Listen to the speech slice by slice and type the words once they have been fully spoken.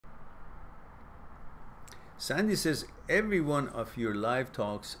Sandy says, every one of your live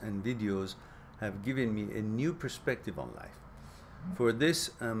talks and videos have given me a new perspective on life. For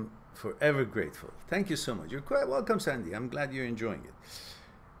this, I'm forever grateful. Thank you so much. You're quite welcome, Sandy. I'm glad you're enjoying it.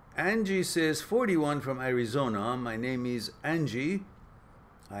 Angie says, 41 from Arizona. My name is Angie.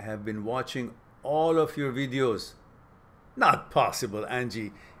 I have been watching all of your videos. Not possible,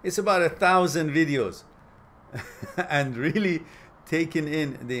 Angie. It's about 1,000 videos. And really taken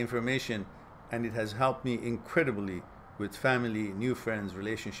in the information, and it has helped me incredibly with family, new friends,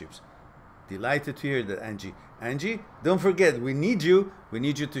 relationships. Delighted to hear that, Angie. Angie, don't forget, we need you. We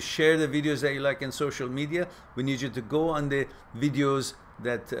need you to share the videos that you like in social media. We need you to go on the videos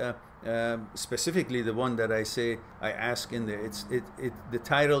that, specifically the one that I ask in there. The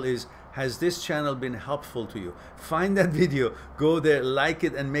title is, has this channel been helpful to you? Find that video, go there, like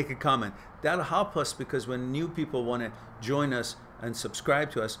it, and make a comment. That'll help us, because when new people want to join us and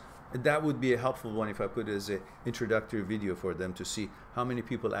subscribe to us, that would be a helpful one if I put it as an introductory video for them to see how many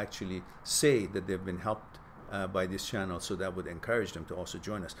people actually say that they've been helped by this channel. So that would encourage them to also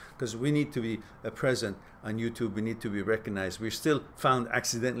join us, because we need to be present on YouTube. We need to be recognized. We're still found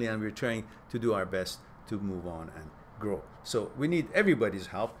accidentally, and we're trying to do our best to move on and grow. So we need everybody's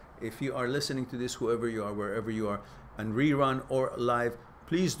help. If you are listening to this, whoever you are, wherever you are, on rerun or live,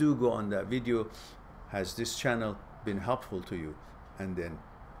 please do go on that video. Has this channel been helpful to you? And then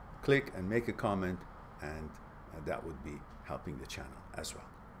click and make a comment, and that would be helping the channel as well.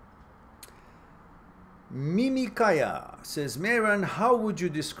 Mimi Kaya says, Mehran, how would you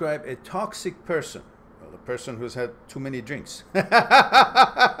describe a toxic person? Well, a person who's had too many drinks. That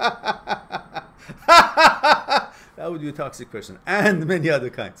would be a toxic person, and many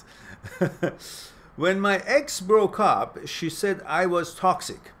other kinds. When my ex broke up, she said I was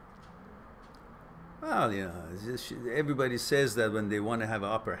toxic. Well, you know, everybody says that when they want to have an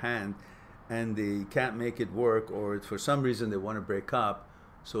upper hand and they can't make it work, or for some reason they want to break up,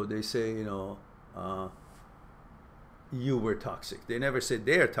 so they say, you know, you were toxic. They never say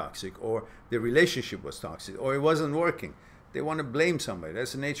they're toxic, or the relationship was toxic, or it wasn't working. They want to blame somebody.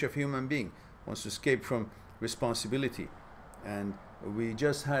 That's the nature of human being. Wants to escape from responsibility. And we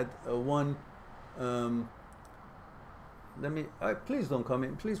just had one. Let me. Please don't come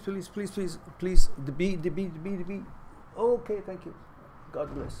in. Please, please, please, please, please. The bee. Okay, thank you.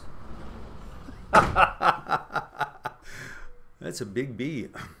 God bless. That's a big bee.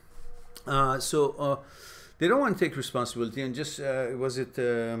 So they don't want to take responsibility, and just was it?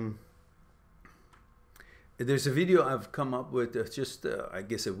 There's a video I've come up with just I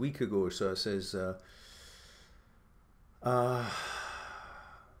guess a week ago or so. It says. I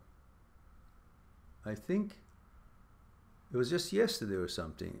think it was just yesterday or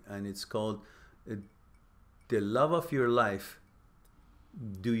something, and it's called The Love of Your Life,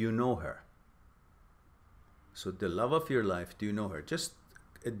 Do You Know Her? So the love of your life, do you know her? Just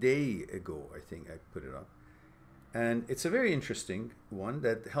a day ago, I think I put it up. And it's a very interesting one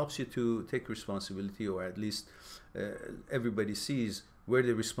that helps you to take responsibility, or at least everybody sees where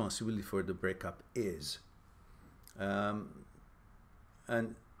the responsibility for the breakup is. And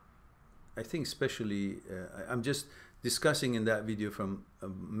I think especially, I'm just discussing in that video from a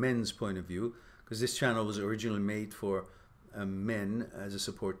men's point of view, because this channel was originally made for men, as a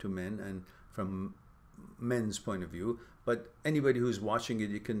support to men, and from men's point of view. But anybody who's watching it,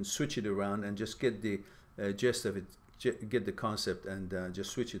 you can switch it around and just get the gist of it, get the concept, and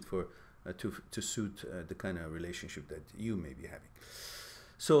just switch it for to suit the kind of relationship that you may be having.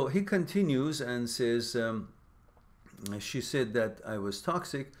 So he continues and says, she said that I was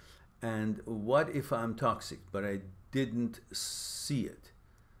toxic, and what if I'm toxic, but I didn't see it?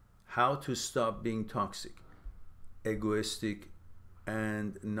 How to stop being toxic, egoistic,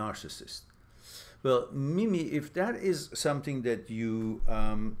 and narcissist? Well, Mimi, if that is something that you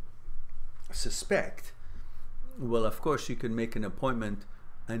suspect, well, of course, you can make an appointment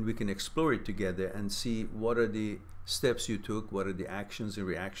and we can explore it together and see what are the steps you took, what are the actions and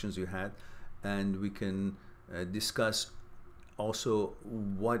reactions you had, and we can discuss also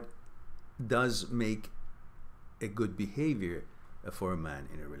what does make a good behavior for a man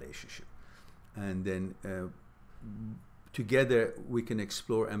in a relationship. And then together we can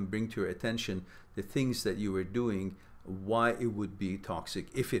explore and bring to your attention the things that you were doing, why it would be toxic,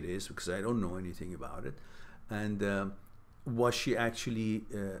 if it is, because I don't know anything about it. And was she actually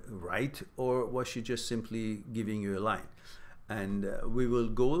right, or was she just simply giving you a line? And we will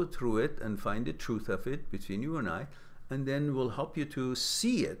go through it and find the truth of it between you and I, and then we'll help you to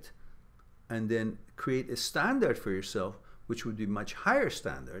see it, and then create a standard for yourself, which would be much higher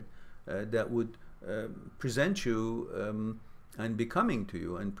standard that would present you and be coming to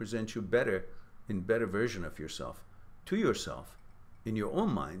you and present you better in better version of yourself, to yourself, in your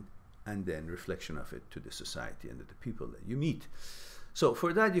own mind, and then reflection of it to the society and to the people that you meet. So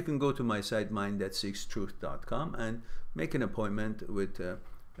for that, you can go to my site, mindthatseekstruth.com, and make an appointment with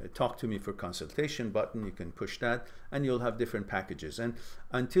talk to me for consultation button. You can push that, and you'll have different packages. And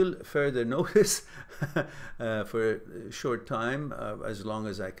until further notice, for a short time, as long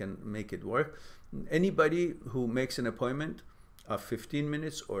as I can make it work, anybody who makes an appointment of 15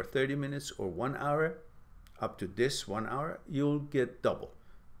 minutes or 30 minutes or 1 hour, up to this 1 hour, you'll get double.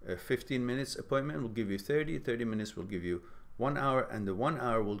 A 15 minutes appointment will give you 30, 30 minutes will give you 1 hour, and the 1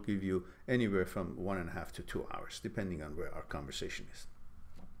 hour will give you anywhere from 1.5 to 2 hours, depending on where our conversation is.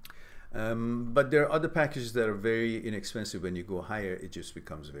 But there are other packages that are very inexpensive. When you go higher, it just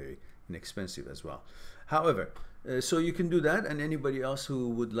becomes very inexpensive as well. However, so you can do that, and anybody else who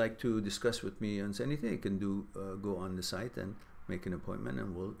would like to discuss with me on anything, you can go on the site and make an appointment,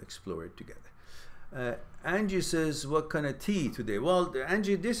 and we'll explore it together. Angie says, what kind of tea today? Well,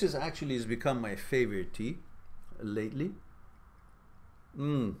 Angie, this has become my favorite tea lately.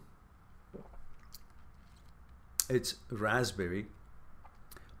 It's raspberry,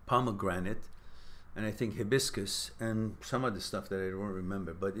 pomegranate, and I think hibiscus, and some other stuff that I don't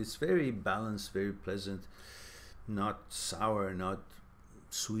remember, but it's very balanced, very pleasant, not sour, not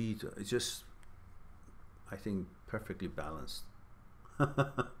sweet. It's just, I think, perfectly balanced.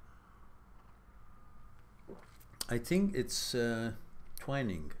 I think it's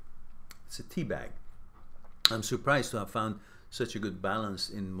Twining. It's a tea bag. I'm surprised to have found such a good balance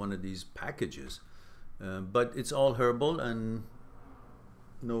in one of these packages, but it's all herbal and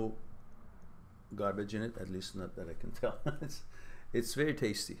no garbage in it, at least not that I can tell. It's very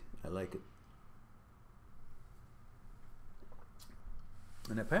tasty. I like it.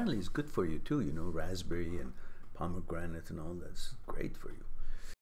 And apparently it's good for you too, you know, raspberry and pomegranate and all that's great for you.